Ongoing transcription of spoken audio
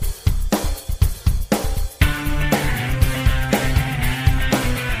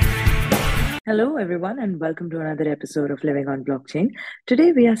Hello, everyone, and welcome to another episode of Living on Blockchain.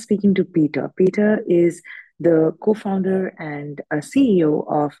 Today, we are speaking to Peter. Peter is the co founder and CEO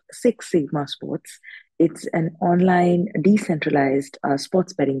of Six Sigma Sports. It's an online, decentralized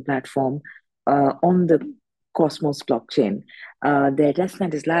sports betting platform on the Cosmos blockchain. Their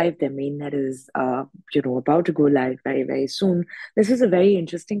testnet is live. Their mainnet is, about to go live very, very soon. This is a very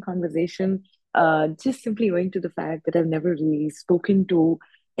interesting conversation. Just simply owing to the fact that I've never really spoken to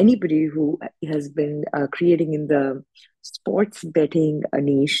anybody who has been creating in the sports betting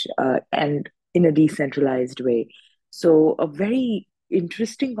niche and in a decentralized way. So, a very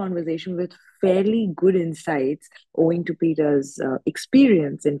interesting conversation with fairly good insights owing to Peter's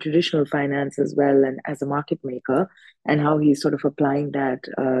experience in traditional finance as well and as a market maker, and how he's sort of applying that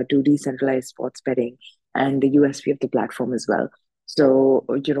to decentralized sports betting and the USP of the platform as well. So,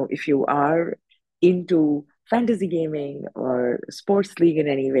 if you are into fantasy gaming or sports league in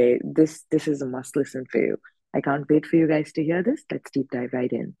any way, this is a must listen for you. I can't wait for you guys to hear this. Let's deep dive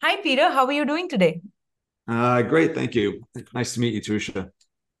right in. Hi, Peter. How are you doing today? Great, thank you. Nice to meet you, Trusha.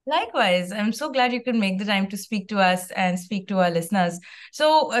 Likewise, I'm so glad you could make the time to speak to us and speak to our listeners.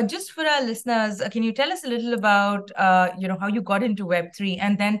 So, just for our listeners, can you tell us a little about, how you got into Web3,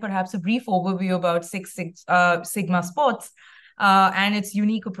 and then perhaps a brief overview about Sigma Sports and its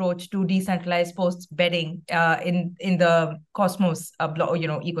unique approach to decentralized sports betting in the Cosmos,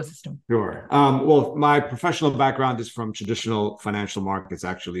 ecosystem? Sure. Well, my professional background is from traditional financial markets,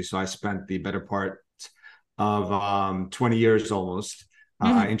 actually. So I spent the better part of 20 years almost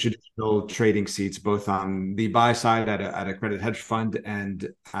in traditional trading seats, both on the buy side at a credit hedge fund and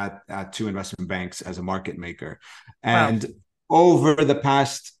at two investment banks as a market maker. Wow. And over the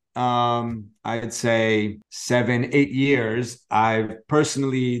past, I'd say 7, 8 years, I've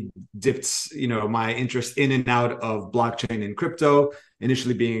personally dipped, my interest in and out of blockchain and crypto,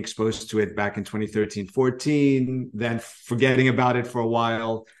 initially being exposed to it back in 2013, 14, then forgetting about it for a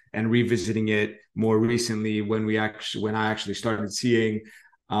while and revisiting it more recently when I actually started seeing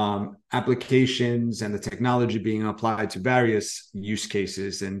applications and the technology being applied to various use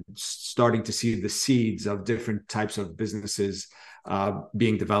cases and starting to see the seeds of different types of businesses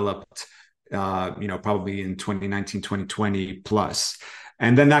being developed, probably in 2019, 2020 plus.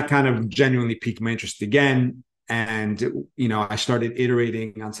 And then that kind of genuinely piqued my interest again. And, I started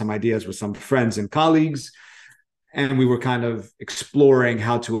iterating on some ideas with some friends and colleagues, and we were kind of exploring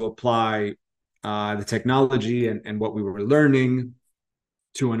how to apply the technology and what we were learning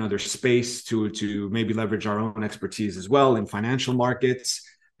to another space to maybe leverage our own expertise as well in financial markets.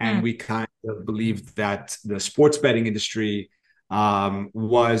 And we kind of believed that the sports betting industry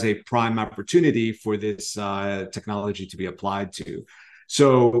was a prime opportunity for this technology to be applied to.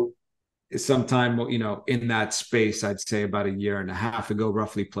 So sometime, in that space, I'd say about a year and a half ago,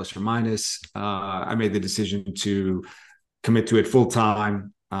 roughly plus or minus, I made the decision to commit to it full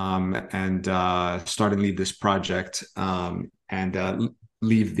time and start and lead this project and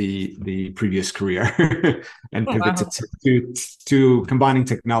leave the previous career and Oh, pivot wow. to combining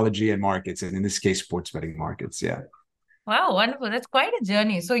technology and markets, and in this case, sports betting markets. Yeah. Wow, wonderful. That's quite a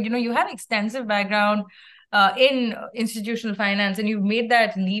journey. So, you have extensive background in institutional finance, and you've made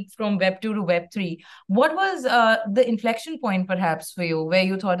that leap from Web 2 to Web 3. What was the inflection point perhaps for you where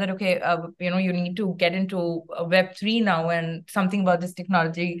you thought that, okay, you need to get into Web 3 now, and something about this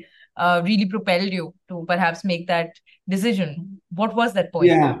technology really propelled you to perhaps make that decision? What was that point?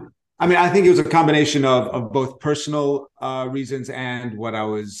 Yeah. I mean, I think it was a combination of both personal reasons and what I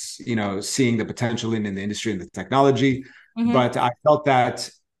was, seeing the potential in the industry and the technology. Mm-hmm. But I felt that,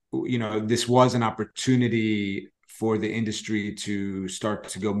 this was an opportunity for the industry to start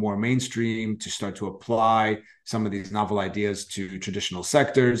to go more mainstream, to start to apply some of these novel ideas to traditional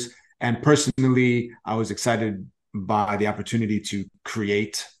sectors. And personally, I was excited by the opportunity to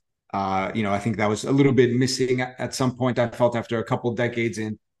create. I think that was a little bit missing at some point. I felt after a couple of decades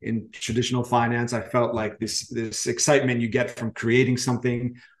in traditional finance, I felt like this excitement you get from creating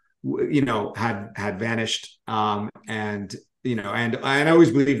something, had vanished. And I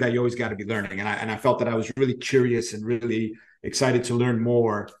always believe that you always got to be learning. And I felt that I was really curious and really excited to learn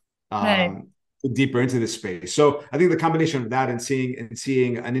more, Right. deeper into this space. So I think the combination of that and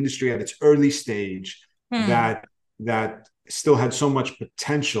seeing an industry at its early stage Hmm. that still had so much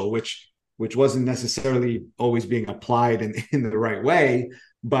potential, which wasn't necessarily always being applied in the right way,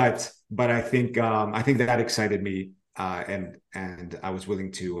 but I think that excited me, and I was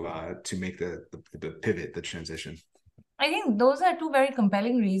willing to make the pivot, the transition. I think those are two very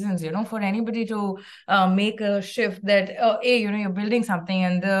compelling reasons, for anybody to make a shift that, you're building something,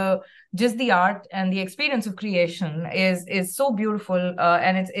 and just the art and the experience of creation is so beautiful,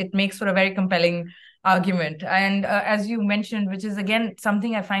 and it makes for a very compelling argument. And as you mentioned, which is again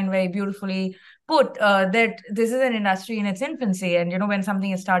something I find very beautifully put, that this is an industry in its infancy, and when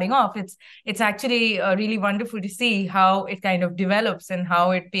something is starting off, it's actually really wonderful to see how it kind of develops and how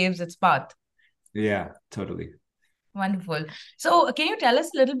it paves its path. Yeah, totally. Wonderful. So, can you tell us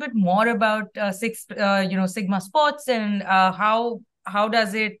a little bit more about Sigma Sports, and how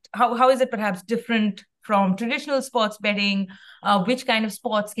does it how is it perhaps different from traditional sports betting? Which kind of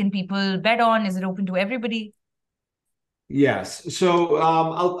sports can people bet on? Is it open to everybody? Yes. So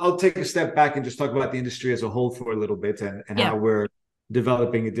I'll take a step back and just talk about the industry as a whole for a little bit, and Yeah. how we're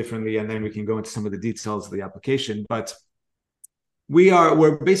developing it differently, and then we can go into some of the details of the application. But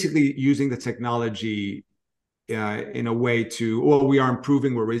we're basically using the technology in a way we are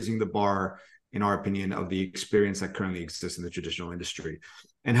improving, we're raising the bar, in our opinion, of the experience that currently exists in the traditional industry.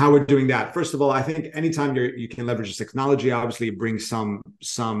 And how we're doing that, first of all, I think anytime you can leverage this technology, obviously it brings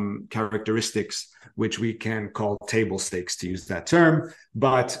some characteristics which we can call table stakes, to use that term.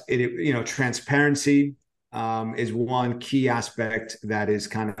 But transparency is one key aspect that is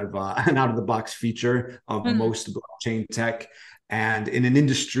kind of an out of the box feature of most blockchain tech. And in an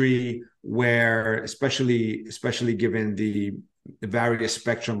industry where, especially given the various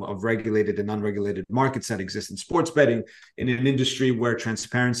spectrum of regulated and unregulated markets that exist in sports betting, in an industry where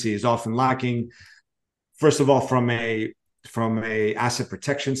transparency is often lacking, first of all, from a asset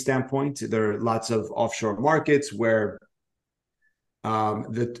protection standpoint, there are lots of offshore markets where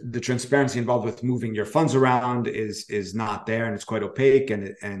the transparency involved with moving your funds around is not there, and it's quite opaque,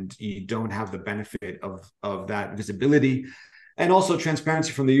 and you don't have the benefit of that visibility. And also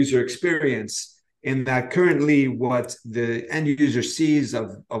transparency from the user experience, in that currently what the end user sees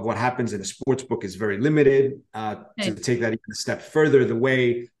of what happens in a sports book is very limited. To take that even a step further, the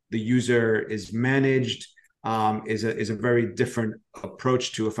way the user is managed is a very different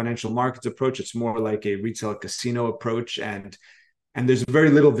approach to a financial markets approach. It's more like a retail casino approach, and there's very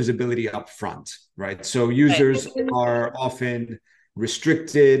little visibility up front, right? So users are often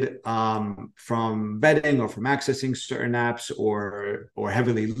restricted from betting or from accessing certain apps, or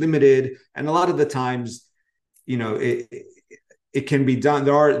heavily limited. And a lot of the times, it can be done.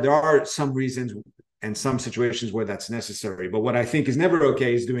 There are some reasons and some situations where that's necessary. But what I think is never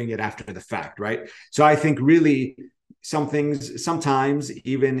okay is doing it after the fact, right? So I think really some things, sometimes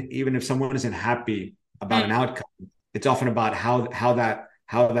even if someone isn't happy about an outcome, it's often about how that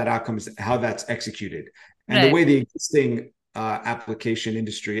outcome is, how that's executed. And the way the existing application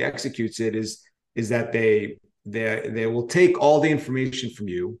industry executes it is that they will take all the information from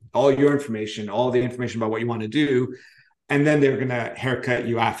you, all your information, all the information about what you want to do, and then they're going to haircut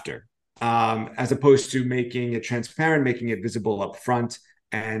you after, as opposed to making it transparent, making it visible up front,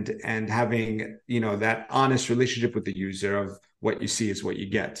 and having that honest relationship with the user of what you see is what you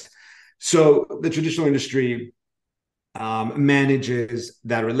get. So the traditional industry manages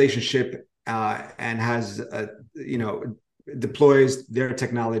that relationship and has deploys their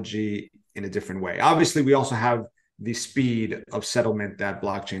technology in a different way. Obviously, we also have the speed of settlement that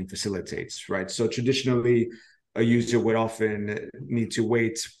blockchain facilitates, right? So traditionally, a user would often need to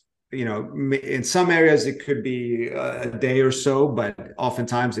wait. In some areas it could be a day or so, but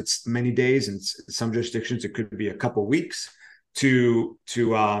oftentimes it's many days, and in some jurisdictions it could be a couple of weeks to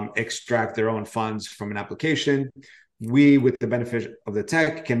extract their own funds from an application. We, with the benefit of the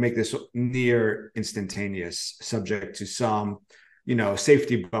tech, can make this near instantaneous, subject to some,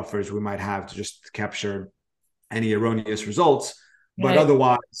 safety buffers we might have to just capture any erroneous results. But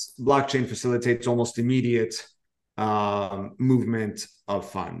otherwise, blockchain facilitates almost immediate movement of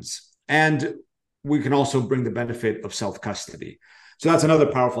funds. And we can also bring the benefit of self-custody. So that's another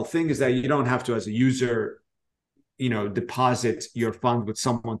powerful thing, is that you don't have to, as a user, deposit your fund with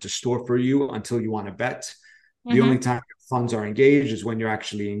someone to store for you until you want to bet. The only time your funds are engaged is when you're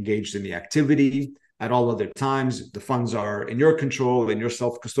actually engaged in the activity. At all other times, the funds are in your control, in your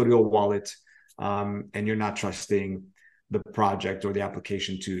self-custodial wallet, and you're not trusting the project or the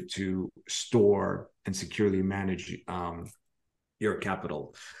application to store and securely manage your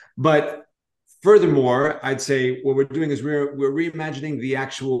capital. But furthermore, I'd say what we're doing is we're reimagining the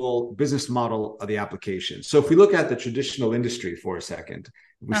actual business model of the application. So if we look at the traditional industry for a second,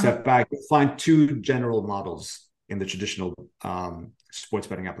 if we step back, we'll find two general models in the traditional sports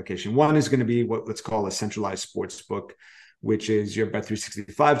betting application. One is going to be what let's call a centralized sports book, which is your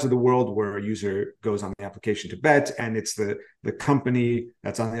Bet365s of the world, where a user goes on the application to bet, and it's the company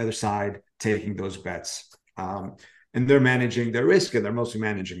that's on the other side taking those bets. and they're managing their risk, and they're mostly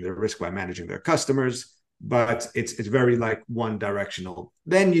managing their risk by managing their customers, but it's very like one directional.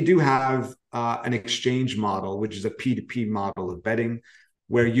 Then you do have an exchange model, which is a P2P model of betting,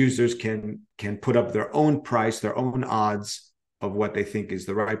 where users can put up their own price, their own odds of what they think is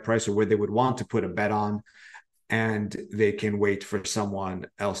the right price or where they would want to put a bet on, and they can wait for someone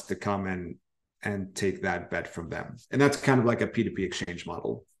else to come and take that bet from them. And that's kind of like a P2P exchange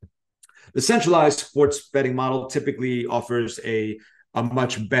model. The centralized sports betting model typically offers a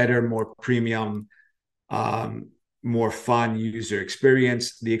much better, more premium, more fun user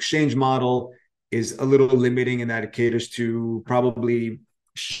experience. The exchange model is a little limiting in that it caters to probably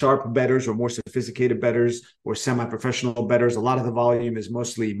sharp bettors or more sophisticated bettors or semi-professional bettors. A lot of the volume is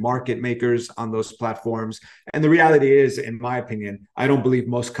mostly market makers on those platforms. And the reality is, in my opinion, I don't believe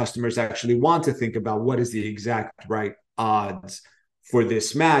most customers actually want to think about what is the exact right odds for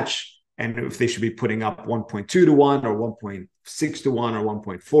this match, and if they should be putting up 1.2 to 1 or 1.6 to 1 or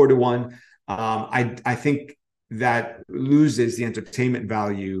 1.4 to 1. I think that loses the entertainment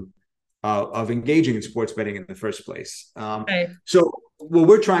value of engaging in sports betting in the first place. Right. So what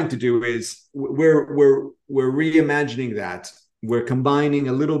we're trying to do is we're reimagining that. We're combining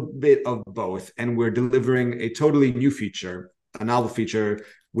a little bit of both, and we're delivering a totally new feature, a novel feature,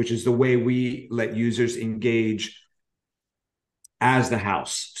 which is the way we let users engage as the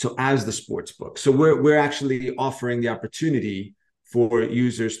house, so as the sports book. So we're actually offering the opportunity for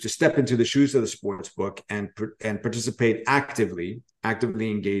users to step into the shoes of the sports book and participate actively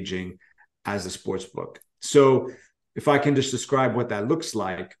engaging as the sports book. So if I can just describe what that looks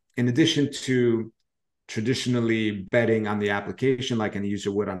like, in addition to traditionally betting on the application like any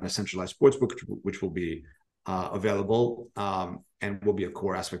user would on a centralized sportsbook, which will be available and will be a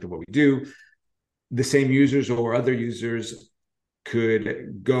core aspect of what we do, the same users or other users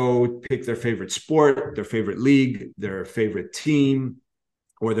could go pick their favorite sport, their favorite league, their favorite team,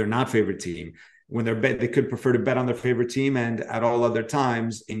 or their not favorite team. When they could prefer to bet on their favorite team, and at all other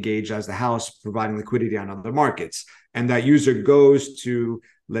times engage as the house, providing liquidity on other markets. And that user goes to,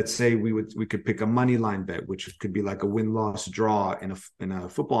 let's say we could pick a money line bet, which could be like a win-loss draw in a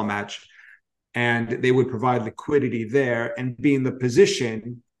football match, and they would provide liquidity there and be in the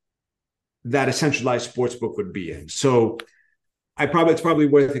position that a centralized sportsbook would be in. So it's probably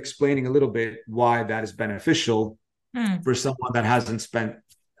worth explaining a little bit why that is beneficial for someone that hasn't spent,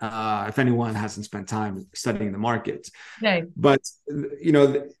 if anyone hasn't spent time studying the market. Right. But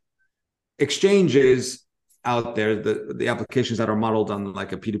the exchanges out there, the applications that are modeled on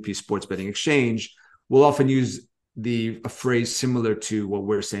like a P2P sports betting exchange, will often use a phrase similar to what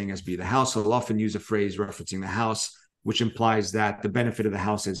we're saying as be the house. So they'll often use a phrase referencing the house, which implies that the benefit of the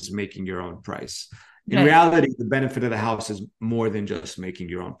house is making your own price. In reality, the benefit of the house is more than just making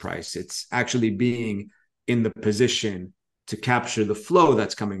your own price. It's actually being in the position to capture the flow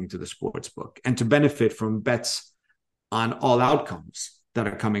that's coming into the sports book and to benefit from bets on all outcomes that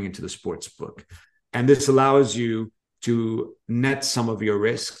are coming into the sports book. And this allows you to net some of your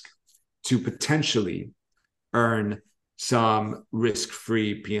risk to potentially earn some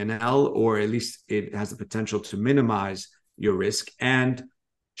risk-free P&L, or at least it has the potential to minimize your risk. And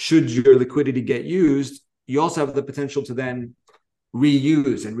should your liquidity get used, you also have the potential to then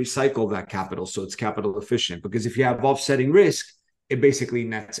reuse and recycle that capital, so it's capital efficient. Because if you have offsetting risk, it basically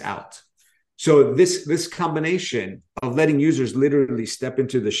nets out. So this combination of letting users literally step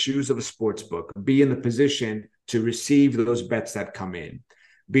into the shoes of a sports book, be in the position to receive those bets that come in,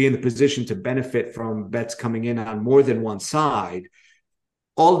 be in the position to benefit from bets coming in on more than one side,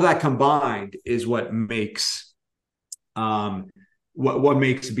 all of that combined is what makes what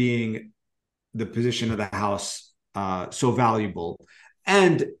makes being the position of the house so valuable.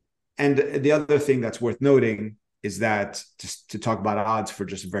 And the other thing that's worth noting is that, just to talk about odds for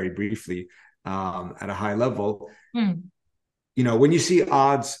just very briefly at a high level, when you see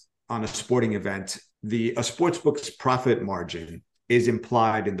odds on a sporting event, a sportsbook's profit margin is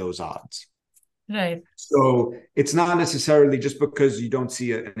implied in those odds. Right. So it's not necessarily just because you don't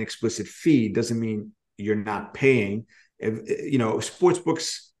see an explicit fee doesn't mean you're not paying.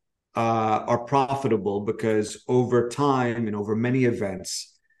 Sportsbooks are profitable because over time and over many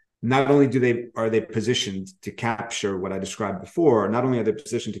events, not only are they positioned to capture what I described before, not only are they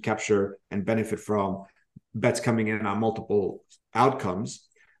positioned to capture and benefit from bets coming in on multiple outcomes,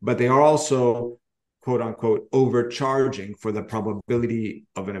 but they are also, quote unquote, overcharging for the probability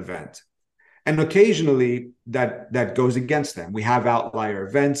of an event. And occasionally that goes against them. We have outlier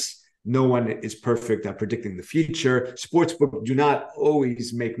events. No one is perfect at predicting the future. Sportsbooks do not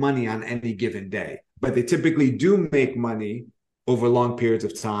always make money on any given day, but they typically do make money over long periods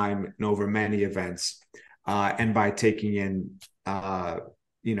of time and over many events. and by taking in,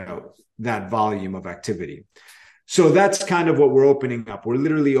 that volume of activity. So that's kind of what we're opening up. We're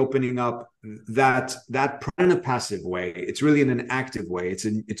literally opening up that in a passive way. It's really in an active way. It's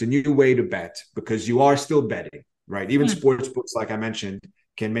a new way to bet, because you are still betting, right? Even sports books, like I mentioned,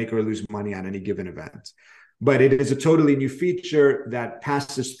 can make or lose money on any given event. But it is a totally new feature that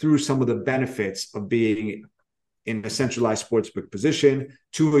passes through some of the benefits of being in a centralized sportsbook position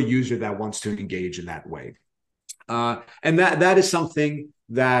to a user that wants to engage in that way. And that is something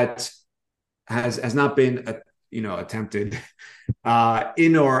that has not been attempted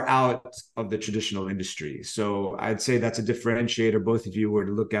in or out of the traditional industry. So I'd say that's a differentiator, both if you were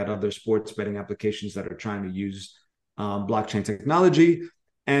to look at other sports betting applications that are trying to use blockchain technology,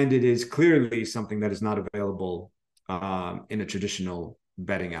 and it is clearly something that is not available in a traditional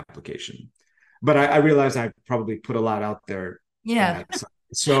betting application. But I realize I probably put a lot out there. Yeah.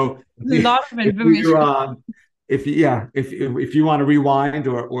 So a lot of information. If you want to rewind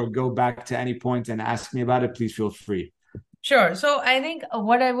or go back to any point and ask me about it, please feel free. Sure. So I think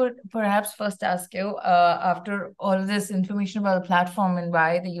what I would perhaps first ask you, after all of this information about the platform and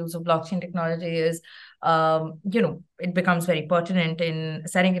why the use of blockchain technology is, it becomes very pertinent in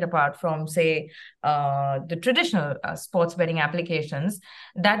setting it apart from, say, the traditional sports betting applications.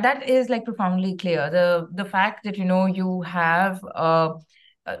 That is like profoundly clear. The fact that you have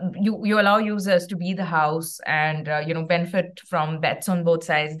you allow users to be the house and benefit from bets on both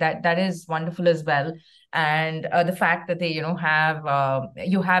sides. That is wonderful as well. And the fact that they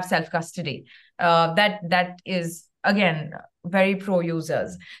you have self custody, that is again very pro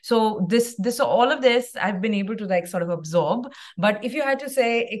users. So all of this I've been able to like sort of absorb. But if you had to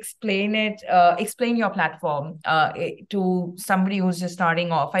say explain your platform to somebody who's just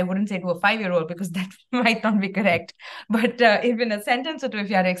starting off, I wouldn't say to a 5-year-old, because that might not be correct. But if in a sentence or two, if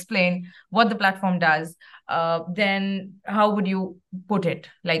you had to explain what the platform does, then how would you put it,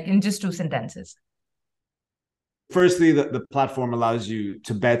 like in just 2 sentences? Firstly, the platform allows you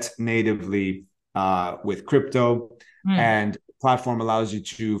to bet natively with crypto, and the platform allows you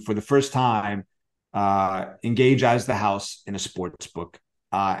to, for the first time, engage as the house in a sports book,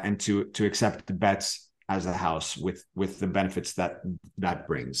 and to accept the bets as a house with the benefits that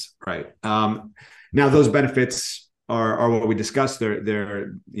brings. Right. Now, those benefits are what we discussed.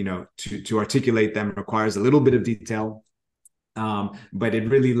 They're to articulate them requires a little bit of detail, but it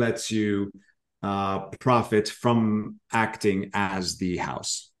really lets you profit from acting as the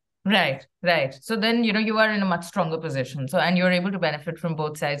house. Right. So then, you are in a much stronger position. So, and you're able to benefit from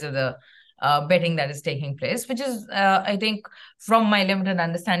both sides of the betting that is taking place, which is, I think, from my limited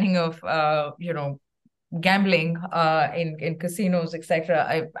understanding of, gambling in casinos,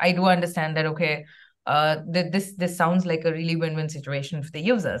 etc. I do understand that, okay, this sounds like a really win-win situation for the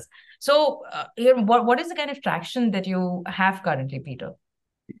users. So, what is the kind of traction that you have currently, Peter?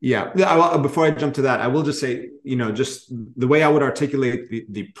 Yeah. Before I jump to that, I will just say, just the way I would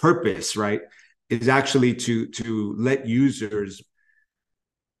articulate the purpose, right, is actually to let users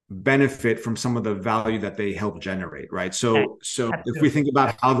benefit from some of the value that they help generate, right? So if we think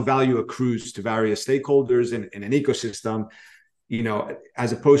about how the value accrues to various stakeholders in an ecosystem,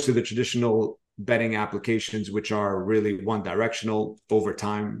 as opposed to the traditional betting applications, which are really one directional over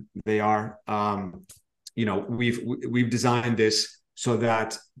time, they are, we've designed this so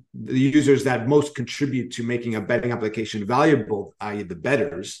that the users that most contribute to making a betting application valuable, i.e. the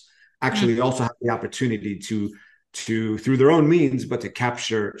bettors, actually also have the opportunity to through their own means, but to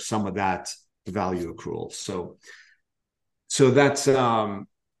capture some of that value accrual. So that's, I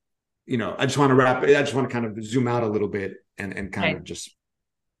just want to kind of zoom out a little bit and kind of just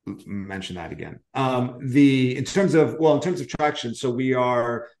mention that again. In terms of traction, so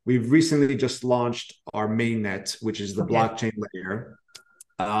we've recently just launched our mainnet, which is the blockchain layer.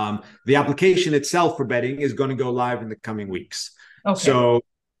 The application itself for betting is going to go live in the coming weeks. So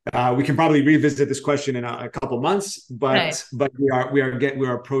we can probably revisit this question in a couple months, but we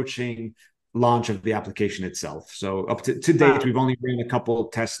are approaching launch of the application itself. So up to date, we've only ran a couple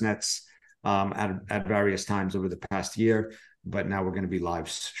test nets at various times over the past year, but now we're going to be live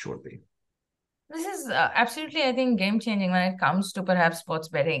shortly. This is absolutely, I think, game-changing when it comes to perhaps sports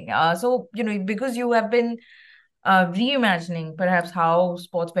betting. So, because you have been reimagining perhaps how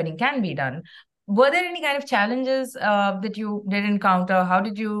sports betting can be done, were there any kind of challenges that you did encounter? How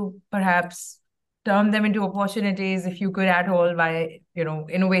did you perhaps turn them into opportunities, if you could at all, by,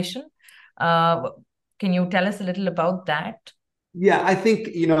 innovation? Can you tell us a little about that? Yeah, I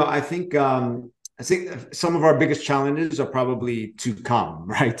think some of our biggest challenges are probably to come,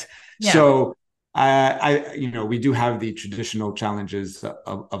 right? Yeah. So we do have the traditional challenges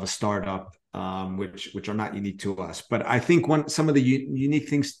of a startup which are not unique to us. But I think some of the unique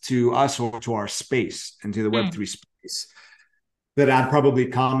things to us or to our space and to the Web3 space that I'd probably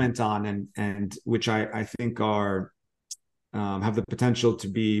comment on, and which I think are have the potential to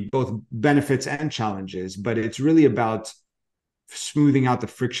be both benefits and challenges, but it's really about smoothing out the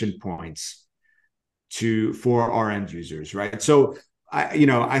friction points for our end users, right? So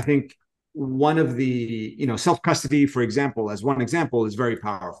I think one of the self-custody, for example, as one example, is very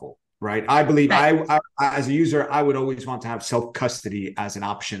powerful, right? I believe I as a user, I would always want to have self-custody as an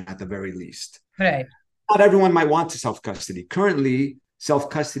option at the very least. Right. Not everyone might want to self-custody. Currently,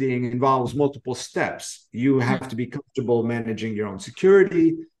 self-custodying involves multiple steps. You have to be comfortable managing your own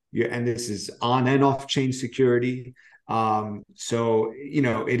security, and this is on and off chain security. So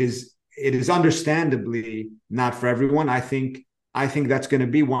it is understandably not for everyone. I think that's going to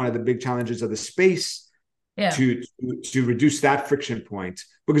be one of the big challenges of the space, to reduce that friction point,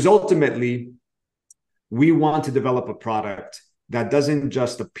 because ultimately we want to develop a product that doesn't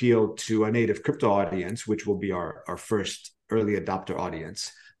just appeal to a native crypto audience, which will be our first early adopter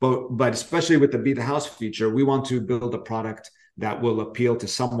audience, but especially with the Be the House feature, we want to build a product that will appeal to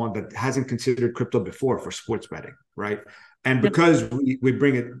someone that hasn't considered crypto before for sports betting, right? And because we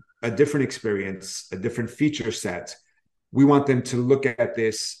bring a different experience, a different feature set, we want them to look at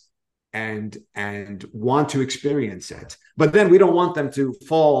this and want to experience it. But then we don't want them to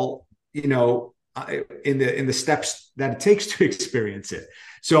fall, in the steps that it takes to experience it.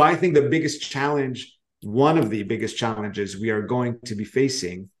 So I think one of the biggest challenges we are going to be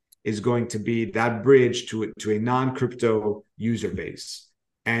facing is going to be that bridge to a non-crypto user base.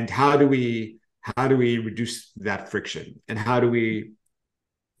 And how do we reduce that friction? And how do we,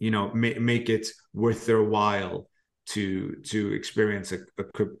 make it worth their while to experience a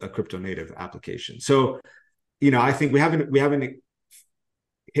crypto native application? So, I think we haven't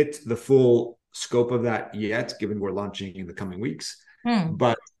hit the full scope of that yet, given we're launching in the coming weeks.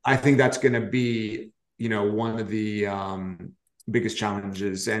 But I think that's going to be, one of the biggest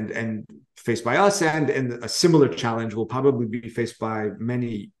challenges and faced by us, and a similar challenge will probably be faced by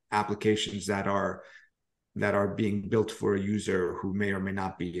many applications that are being built for a user who may or may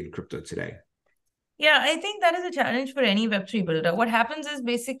not be in crypto today. Yeah, I think that is a challenge for any Web3 builder. What happens is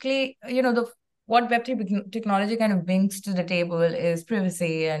basically, what Web3 technology kind of brings to the table is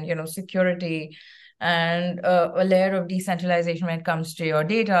privacy and, security and a layer of decentralization when it comes to your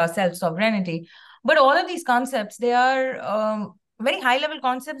data, self-sovereignty. But all of these concepts, they are very high-level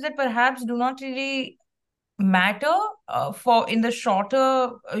concepts that perhaps do not really matter for in the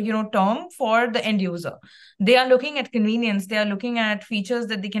shorter term for the end user. They are looking at convenience, they are looking at features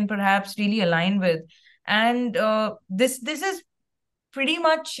that they can perhaps really align with, and this is pretty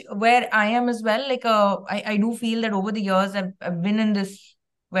much where I am as well. Like I do feel that over the years I've been in this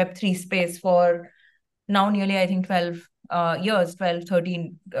Web3 space for now nearly, I think, 12 years, 12,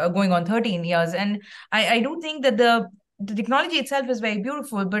 13, going on 13 years. And I do think that the technology itself is very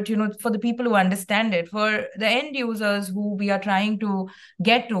beautiful, but, for the people who understand it, for the end users who we are trying to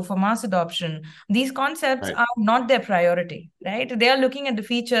get to for mass adoption, these concepts are not their priority, right? They are looking at the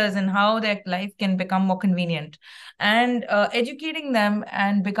features and how their life can become more convenient. And educating them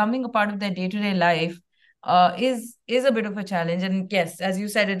and becoming a part of their day-to-day life is a bit of a challenge. And yes, as you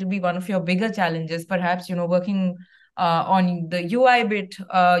said, it'll be one of your bigger challenges, perhaps, working on the UI bit,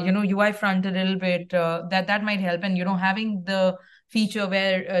 UI front a little bit, that might help. And, having the feature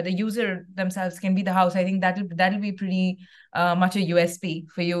where the user themselves can be the house, I think that'll be pretty much a USP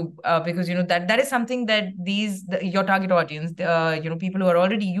for you, because, that is something that your target audience, people who are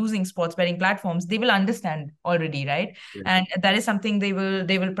already using sports betting platforms, they will understand already, right? Yeah. And that is something they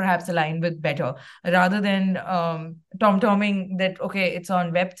will perhaps align with better, rather than tom-tomming that, okay, it's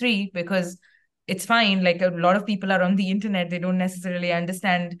on Web3 because it's fine. Like, a lot of people are on the internet, they don't necessarily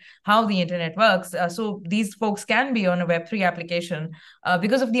understand how the internet works. So these folks can be on a Web3 application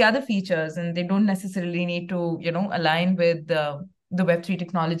because of the other features, and they don't necessarily need to, align with the Web3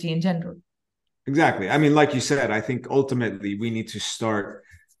 technology in general. Exactly. I mean, like you said, I think ultimately we need to start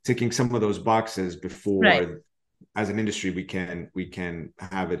ticking some of those boxes before, as an industry, we can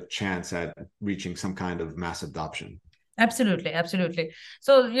have a chance at reaching some kind of mass adoption. Absolutely, absolutely.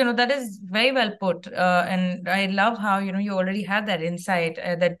 So, that is very well put. And I love how, you already have that insight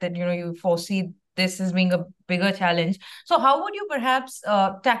that you foresee this as being a bigger challenge. So how would you perhaps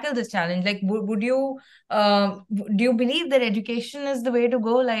tackle this challenge? Like, would you, do you believe that education is the way to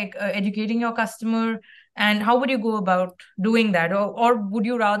go, like educating your customer? And how would you go about doing that? Or would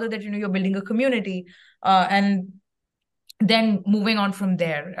you rather that, you're building a community and then moving on from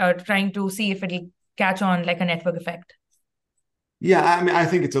there, trying to see if it'll catch on like a network effect? Yeah, I mean, I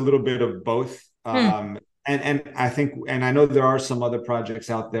think it's a little bit of both. Hmm. And I think, and I know there are some other projects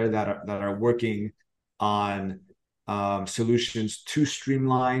out there that are working on solutions to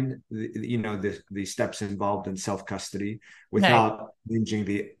streamline the steps involved in self custody Right. without changing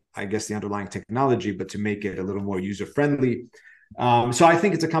the underlying technology, but to make it a little more user friendly. So I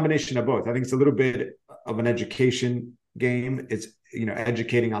think it's a combination of both. I think it's a little bit of an education game. It's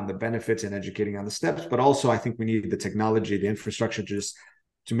educating on the benefits and educating on the steps, but also I think we need the technology, the infrastructure, just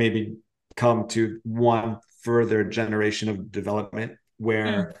to maybe come to one further generation of development Hmm.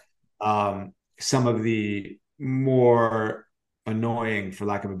 where some of the more annoying, for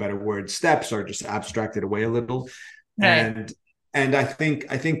lack of a better word, steps are just abstracted away a little. Right. And I think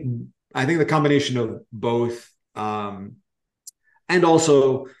the combination of both, and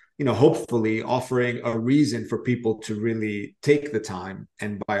also hopefully offering a reason for people to really take the time,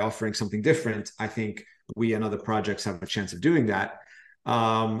 and by offering something different, I think we and other projects have a chance of doing that.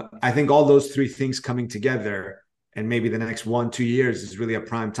 I think all those three things coming together, and maybe the next 1-2 years is really a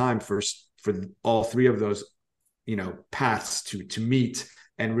prime time for all three of those paths to meet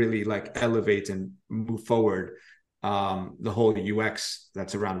and really like elevate and move forward the whole UX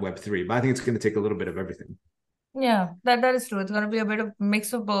that's around Web3. But I think it's going to take a little bit of everything. Yeah, that is true. It's going to be a bit of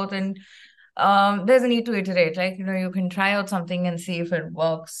mix of both, and there's a need to iterate. Like, you can try out something and see if it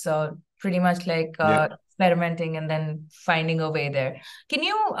works. So pretty much like Yeah. experimenting and then finding a way there. Can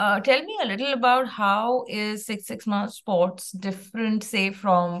you tell me a little about how is Six Sigma Sports different, say,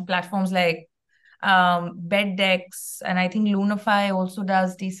 from platforms like bet decks, and I think Lunafy also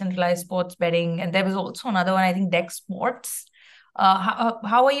does decentralized sports betting, and there was also another one, I think Deck Sports.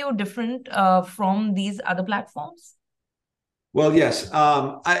 How are you different from these other platforms? Well, yes.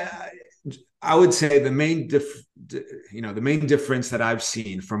 I would say the main difference that I've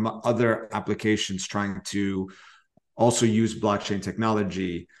seen from other applications trying to also use blockchain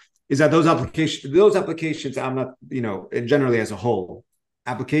technology is that those applications, I'm not, generally as a whole,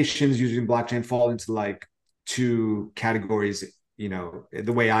 applications using blockchain fall into like two categories,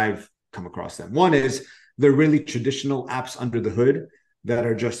 the way I've come across them. One is they're really traditional apps under the hood that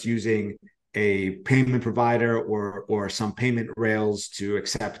are just using a payment provider or some payment rails to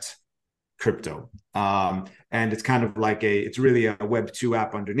accept crypto. And it's kind of like it's really a Web2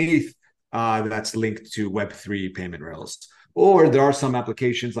 app underneath that's linked to Web3 payment rails. Or there are some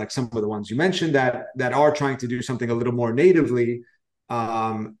applications like some of the ones you mentioned that are trying to do something a little more natively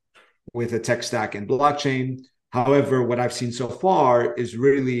um, with a tech stack and blockchain. However, what I've seen so far is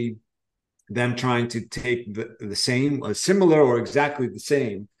really them trying to take the same, a similar or exactly the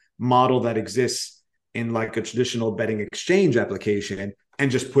same model that exists in like a traditional betting exchange application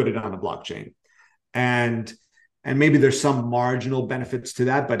and just put it on a blockchain. And maybe there's some marginal benefits to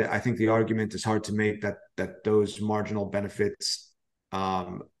that, but I think the argument is hard to make that those marginal benefits,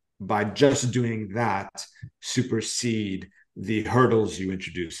 by just doing that, supersede the hurdles you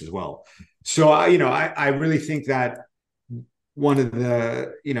introduce as well. So I really think that one of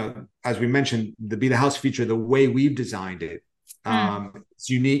the, as we mentioned, the Be the House feature, the way we've designed it, Hmm. it's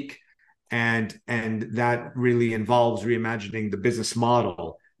unique, and that really involves reimagining the business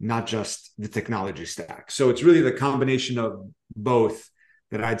model, not just the technology stack. So it's really the combination of both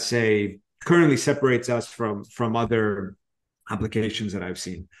that I'd say currently separates us from other applications that I've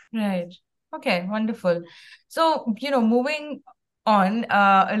seen. Right. Okay, wonderful. So, moving on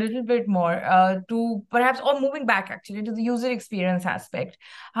a little bit more to perhaps, or moving back actually to the user experience aspect.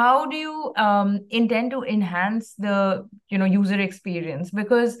 How do you intend to enhance the, user experience?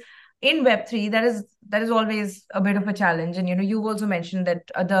 Because in Web3, that is always a bit of a challenge. And, you've also mentioned that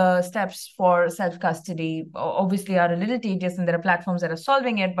the steps for self-custody obviously are a little tedious, and there are platforms that are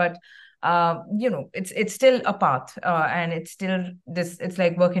solving it, but it's still a path, and it's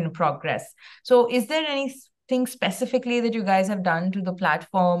like work in progress. So is there anything specifically that you guys have done to the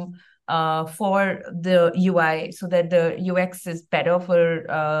platform for the UI so that the UX is better for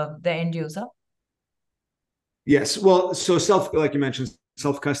the end user? Yes. Well, so like you mentioned,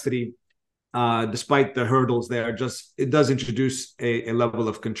 self custody, despite the hurdles there, just it does introduce a level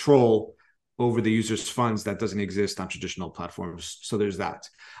of control over the user's funds that doesn't exist on traditional platforms. So there's that.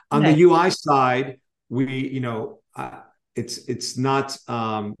 On the Right. UI side, it's not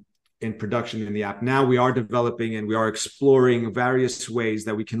in production in the app now. We are developing and we are exploring various ways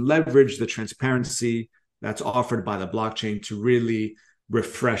that we can leverage the transparency that's offered by the blockchain to really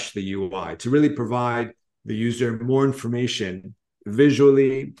refresh the UI, to really provide the user more information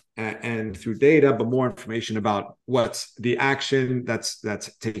visually and through data, but more information about what's the action that's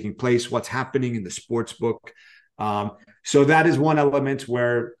taking place, what's happening in the sports book. So that is one element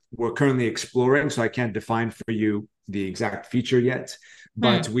where we're currently exploring. So I can't define for you the exact feature yet,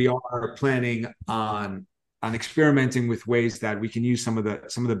 but we are planning on experimenting with ways that we can use some of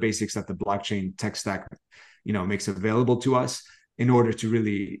the basics that the blockchain tech stack, makes available to us in order to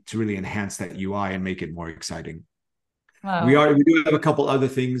really enhance that UI and make it more exciting. Wow. We do have a couple other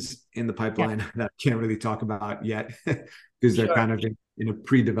things in the pipeline that I can't really talk about yet because they're kind of in a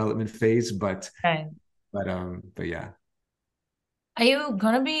pre-development phase, but yeah. Are you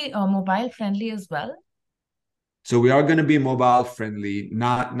gonna be mobile friendly as well? So we are going to be mobile friendly,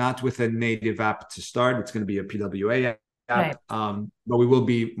 not with a native app to start. It's going to be a PWA app, but we will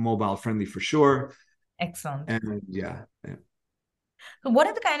be mobile friendly for sure. Excellent. And yeah. So what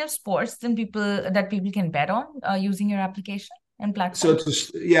are the kind of sports that people can bet on using your application and platform? So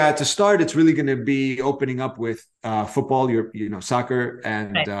to start, it's really going to be opening up with football, soccer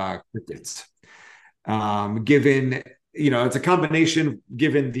and cricket. Given it's a combination,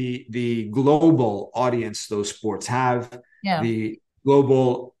 given the global audience those sports have, the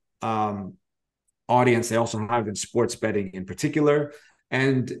global audience they also have in sports betting in particular,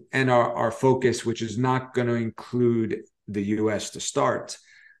 and our focus, which is not going to include the US to start.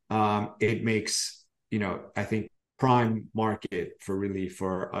 It makes, I think, prime market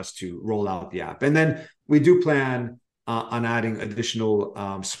for us to roll out the app. And then we do plan on adding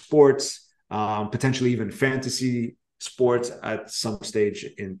additional sports, potentially even fantasy sports at some stage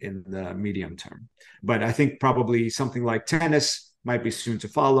in the medium term. But I think probably something like tennis might be soon to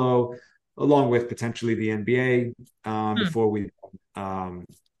follow, along with potentially the NBA before we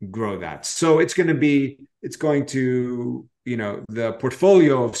grow that. So it's going to, the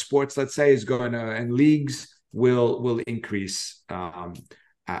portfolio of sports, let's say, is going to, and leagues will increase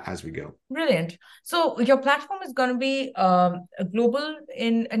as we go. Brilliant. So your platform is going to be global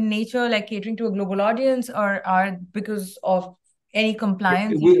in nature, like catering to a global audience, or are because of any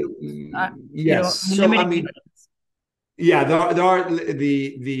compliance? Yes. So I mean, yeah, there are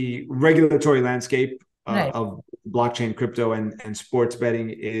the regulatory landscape of blockchain, crypto, and sports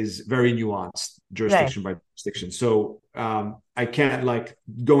betting is very nuanced, jurisdiction by jurisdiction. So I can't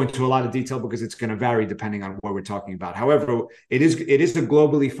go into a lot of detail because it's going to vary depending on what we're talking about. However, it is a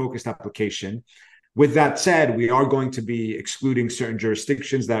globally focused application. With that said, we are going to be excluding certain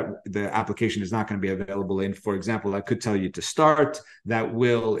jurisdictions that the application is not going to be available in. For example, I could tell you to start that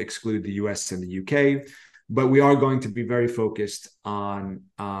will exclude the US and the UK, but we are going to be very focused on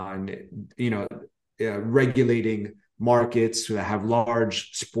regulating markets that have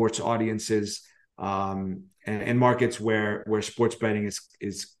large sports audiences, and markets where sports betting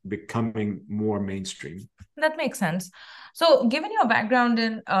is becoming more mainstream. That makes sense. So given your background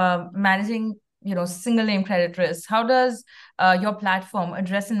in managing single name credit risks, how does your platform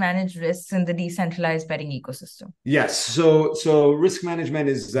address and manage risks in the decentralized betting ecosystem? Yes, so risk management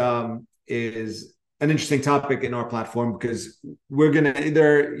is an interesting topic in our platform because we're gonna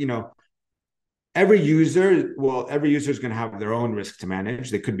every user is going to have their own risk to manage.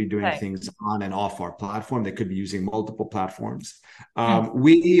 They could be doing things on and off our platform. They could be using multiple platforms.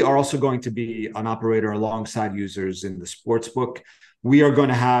 We are also going to be an operator alongside users in the sportsbook. We are going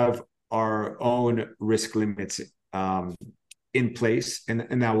to have our own risk limits in place,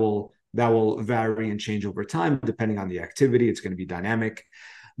 and that will vary and change over time depending on the activity. It's going to be dynamic.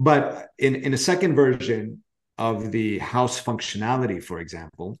 But in a second version of the house functionality, for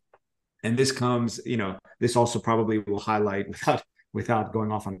example, and this comes, this also probably will highlight, without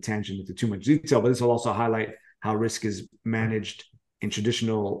going off on a tangent into too much detail, but this will also highlight how risk is managed in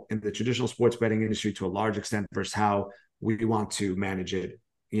the traditional sports betting industry to a large extent versus how we want to manage it.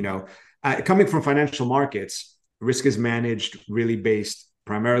 Coming from financial markets, risk is managed really based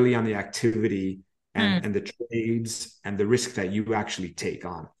primarily on the activity and the trades and the risk that you actually take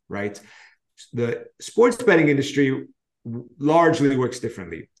on, right? The sports betting industry largely works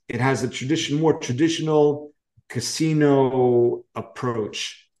differently. It has a more traditional casino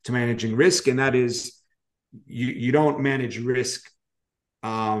approach to managing risk, and that is you don't manage risk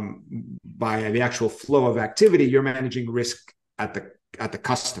by the actual flow of activity. You're managing risk at the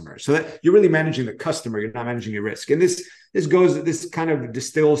customer, so that you're really managing the customer. You're not managing your risk, and this kind of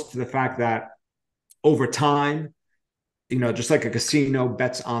distills to the fact that over time, just like a casino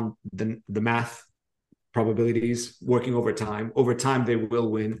bets on the math probabilities working over time they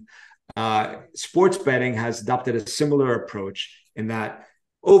will win. Sports betting has adopted a similar approach in that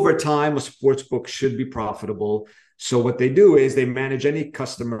over time a sports book should be profitable. So what they do is they manage any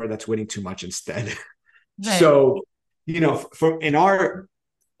customer that's winning too much instead. So in our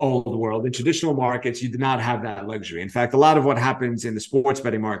old world, in traditional markets, you did not have that luxury. In fact, a lot of what happens in the sports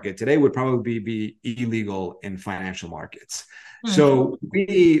betting market today would probably be illegal in financial markets. So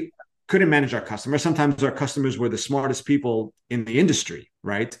we couldn't manage our customers. Sometimes our customers were the smartest people in the industry,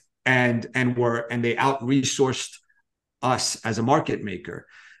 right? And they out-resourced us as a market maker.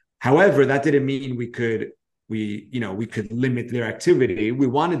 However, that didn't mean we could limit their activity. We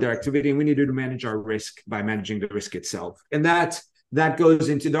wanted their activity, and we needed to manage our risk by managing the risk itself. And that goes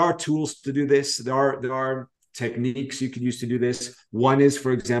into, there are tools to do this. There are techniques you can use to do this. One is,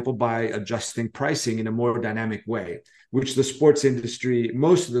 for example, by adjusting pricing in a more dynamic way, which the sports industry,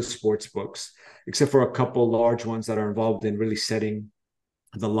 most of the sports books, except for a couple large ones that are involved in really setting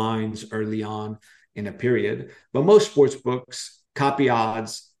the lines early on in a period, but most sports books copy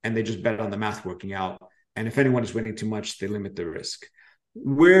odds and they just bet on the math working out. And if anyone is winning too much, they limit the risk.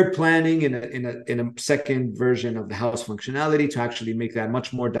 We're planning in a second version of the house functionality to actually make that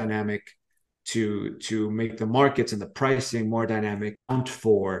much more dynamic, to make the markets and the pricing more dynamic, account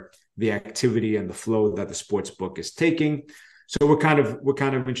for the activity and the flow that the sports book is taking. So we're kind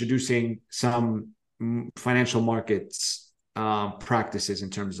of introducing some financial markets practices in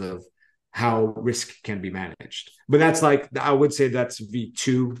terms of how risk can be managed. But that's I would say that's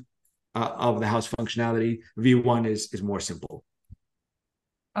V2 of the house functionality. V1 is more simple.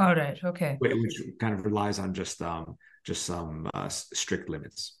 All right. Okay. Which kind of relies on just some strict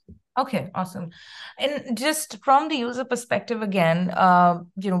limits. Okay, awesome. And just from the user perspective again,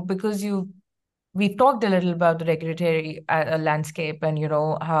 because we've talked a little about the regulatory landscape and,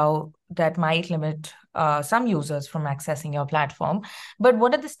 how that might limit some users from accessing your platform. But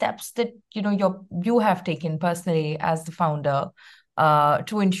what are the steps that, you have taken personally as the founder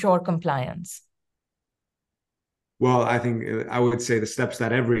to ensure compliance? Well, I think I would say the steps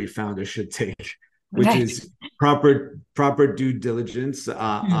that every founder should take, which is proper due diligence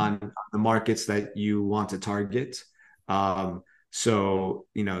on the markets that you want to target. So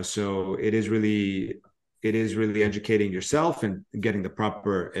it is really educating yourself and getting the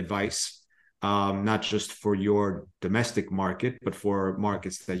proper advice, not just for your domestic market, but for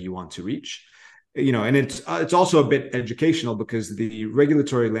markets that you want to reach. And it's also a bit educational because the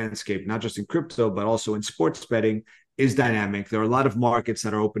regulatory landscape, not just in crypto, but also in sports betting, is dynamic. There are a lot of markets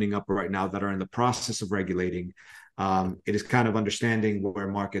that are opening up right now that are in the process of regulating. It is kind of understanding where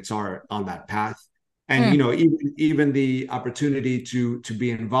markets are on that path. And, even the opportunity to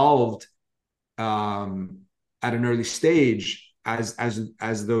be involved at an early stage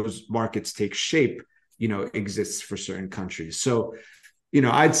as those markets take shape, exists for certain countries. So,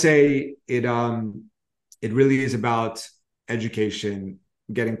 I'd say it really is about education,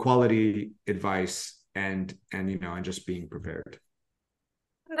 getting quality advice, and just being prepared.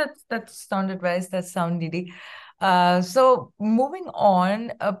 That's sound advice. That's sound needy. So moving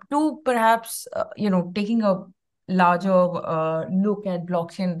on to perhaps taking a larger look at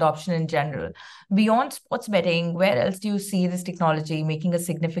blockchain adoption in general. Beyond sports betting, where else do you see this technology making a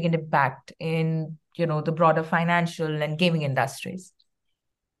significant impact in the broader financial and gaming industries?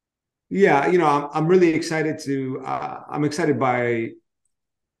 Yeah, I'm really excited I'm excited by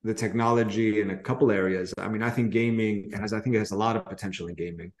the technology in a couple areas. I mean, I think gaming it has a lot of potential in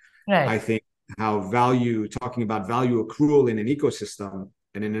gaming. Right. I think talking about value accrual in an ecosystem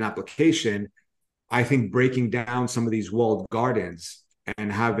and in an application, I think breaking down some of these walled gardens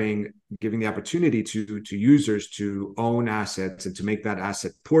and giving the opportunity to users to own assets and to make that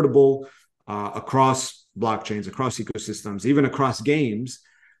asset portable across blockchains, across ecosystems, even across games.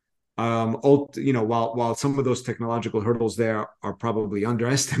 While some of those technological hurdles there are probably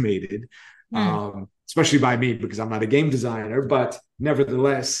underestimated, especially by me because I'm not a game designer, but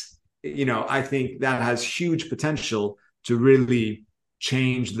nevertheless, I think that has huge potential to really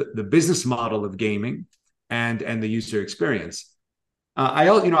change the business model of gaming and the user experience. I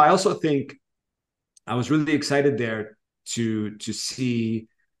also think I was really excited there to see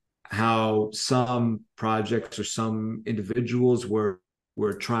how some projects or some individuals were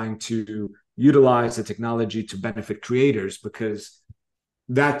trying to utilize the technology to benefit creators, because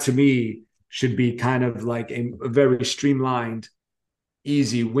that to me should be kind of like a very streamlined,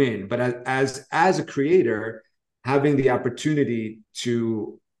 easy win. But as a creator, having the opportunity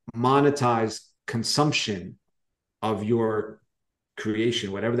to monetize consumption of your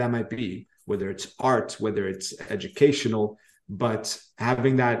creation, whatever that might be, whether it's art, whether it's educational, but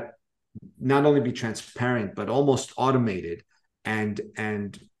having that not only be transparent, but almost automated and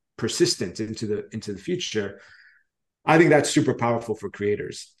persistent into the future, I think that's super powerful for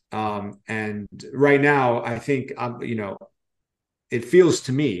creators. And right now, I think it feels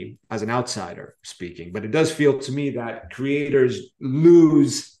to me, as an outsider speaking, but it does feel to me that creators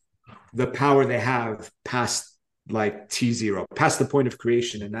lose the power they have past like T0, past the point of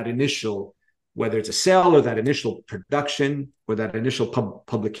creation and that initial whether it's a sale or that initial production or that initial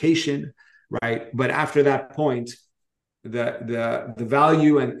publication, right? But after that point, the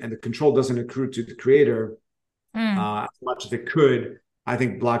value and the control doesn't accrue to the creator as much as it could. I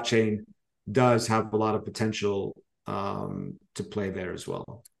think blockchain does have a lot of potential to play there as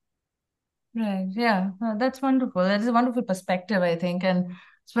well. Right. Yeah. That's wonderful. That is a wonderful perspective, I think, and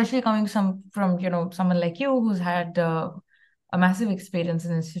especially coming from someone like you who's had a massive experience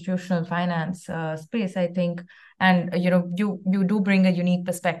in institutional finance space, I think, and you do bring a unique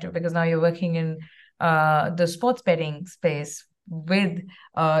perspective because now you're working in the sports betting space with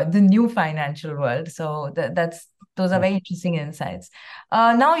the new financial world. So those are very interesting insights.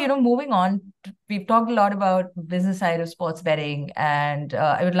 Now, moving on, we've talked a lot about business side of sports betting, and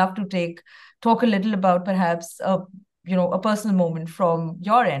I would love to talk a little about perhaps a personal moment from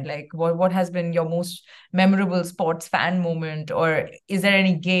your end. Like what has been your most memorable sports fan moment, or is there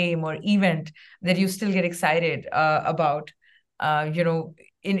any game or event that you still get excited about?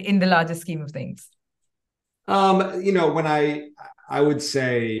 In the larger scheme of things. When I would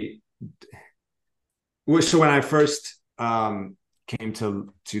say, so when I first came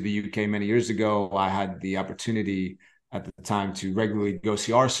to the UK many years ago, I had the opportunity at the time to regularly go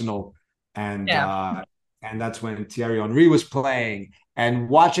see Arsenal, and that's when Thierry Henry was playing. And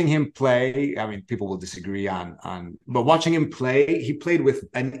watching him play, I mean, people will disagree but watching him play, he played with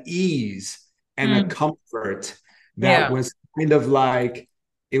an ease and a comfort that was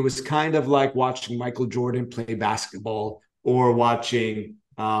kind of like watching Michael Jordan play basketball, or watching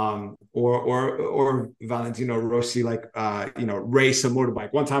or Valentino Rossi race a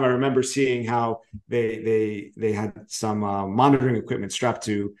motorbike. One time I remember seeing how they had some monitoring equipment strapped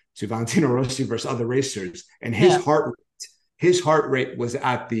to Valentino Rossi versus other racers, and his heart rate was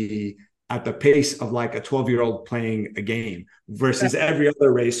at the pace of like a 12-year-old playing a game, versus every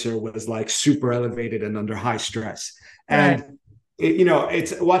other racer was like super elevated and under high stress. And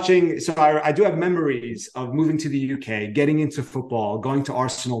it's watching. So I do have memories of moving to the UK, getting into football, going to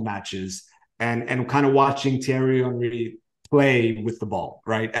Arsenal matches, and kind of watching Thierry Henry play with the ball.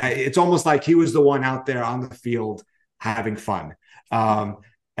 Right, it's almost like he was the one out there on the field having fun. So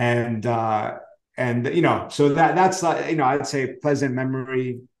that's I'd say pleasant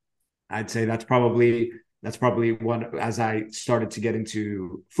memory. I'd say that's probably one, as I started to get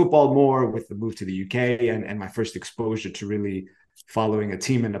into football more with the move to the UK and my first exposure to really following a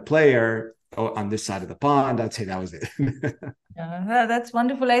team and a player on this side of the pond. I'd say that was it. Yeah, that's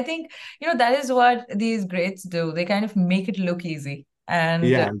wonderful. I think, that is what these greats do. They kind of make it look easy. And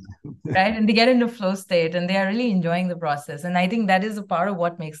right, and they get into flow state and they are really enjoying the process. And I think that is a part of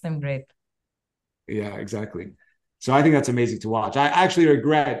what makes them great. Yeah, exactly. So I think that's amazing to watch. I actually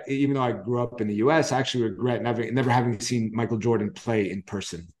regret, even though I grew up in the US, I actually regret never having seen Michael Jordan play in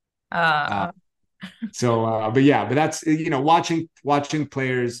person. But that's, watching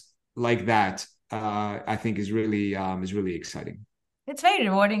players like that, I think is really exciting. It's very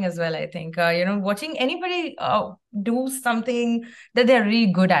rewarding as well, I think. Watching anybody do something that they're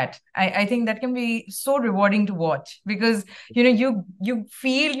really good at, I think that can be so rewarding to watch, because you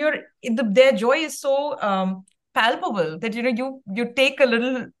feel their joy is so palpable that you take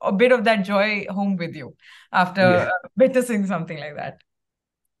a bit of that joy home with you after witnessing something like that.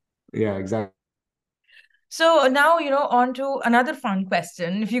 Yeah, exactly. So now, on to another fun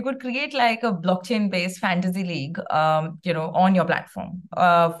question. If you could create like a blockchain-based fantasy league, on your platform,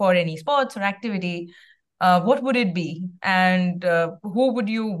 for any sports or activity, what would it be? And who would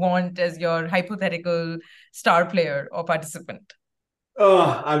you want as your hypothetical star player or participant?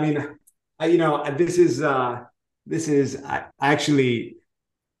 Oh, I mean, this is I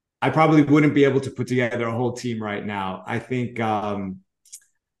probably wouldn't be able to put together a whole team right now. I think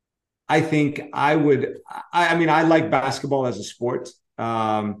I would. I like basketball as a sport,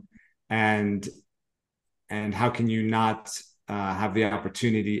 and how can you not have the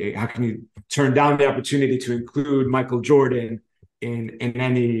opportunity? How can you turn down the opportunity to include Michael Jordan in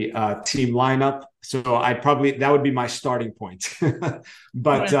any team lineup? So that would be my starting point.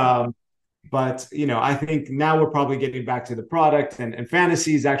 But I think now we're probably getting back to the product, and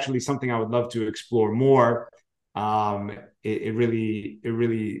fantasy is actually something I would love to explore more. It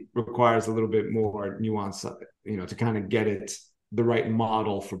really requires a little bit more nuance, to kind of get it the right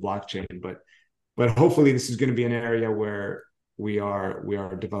model for blockchain. But hopefully this is going to be an area where we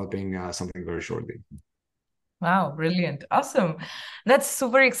are developing something very shortly. Wow, brilliant. Awesome. That's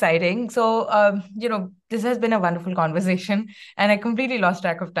super exciting. So, this has been a wonderful conversation, and I completely lost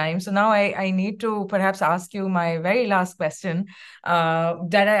track of time. So now I need to perhaps ask you my very last question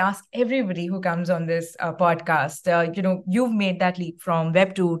that I ask everybody who comes on this podcast. You've made that leap from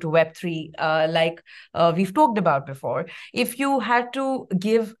Web 2 to Web 3, we've talked about before. If you had to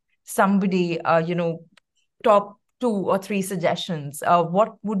give somebody, top two or three suggestions,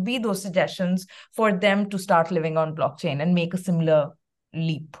 what would be those suggestions for them to start living on blockchain and make a similar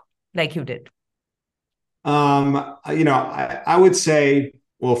leap like you did? I would say,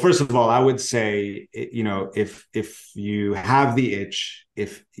 well, first of all, I would say, if you have the itch,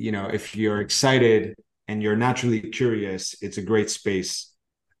 if you're excited and you're naturally curious, it's a great space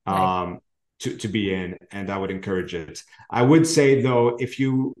Right. to be in, and I would encourage it. I would say though, if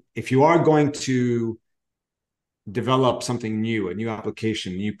you are going to develop something new, a new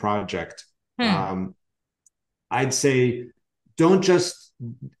application, new project, Hmm. I'd say don't just,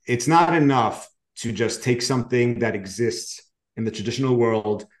 it's not enough to just take something that exists in the traditional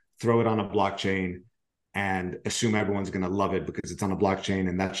world, throw it on a blockchain, and assume everyone's going to love it because it's on a blockchain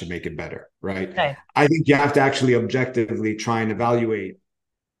and that should make it better, right? Right. I think you have to actually objectively try and evaluate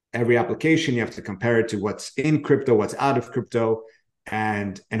every application. You have to compare it to what's in crypto, what's out of crypto,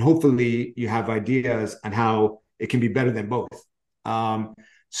 and hopefully you have ideas on how it can be better than both.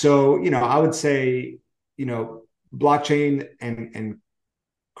 So I would say blockchain and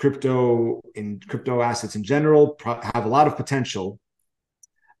crypto assets in general have a lot of potential,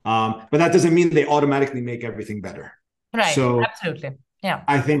 but that doesn't mean they automatically make everything better. Right. So Absolutely. Yeah.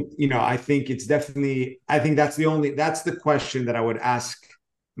 I think it's definitely, I think that's the question that I would ask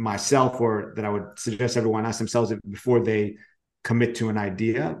myself, or that I would suggest everyone ask themselves before they commit to an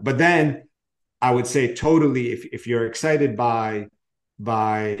idea. But then I would say totally, if you're excited by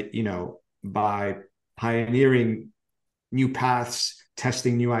pioneering new paths,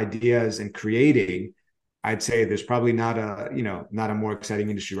 testing new ideas, and creating, I'd say there's probably not a more exciting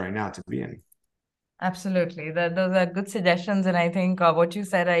industry right now to be in. Absolutely. Those are good suggestions, and I think what you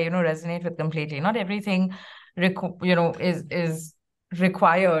said, I resonate with completely. Not everything, is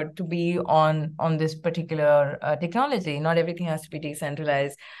required to be on this particular technology. Not everything has to be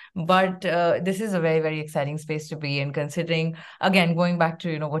decentralized, but this is a very, very exciting space to be in. Considering, again, going back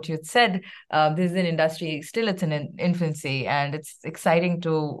to what you had said, this is an industry still, it's in infancy, and it's exciting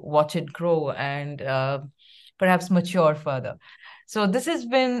to watch it grow and perhaps mature further. So this has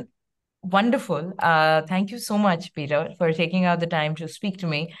been wonderful. Thank you so much, Peter, for taking out the time to speak to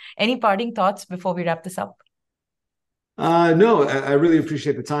me. Any parting thoughts before we wrap this up? No, I really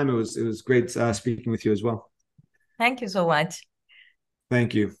appreciate the time. It was great speaking with you as well. Thank you so much.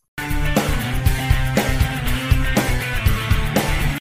 Thank you.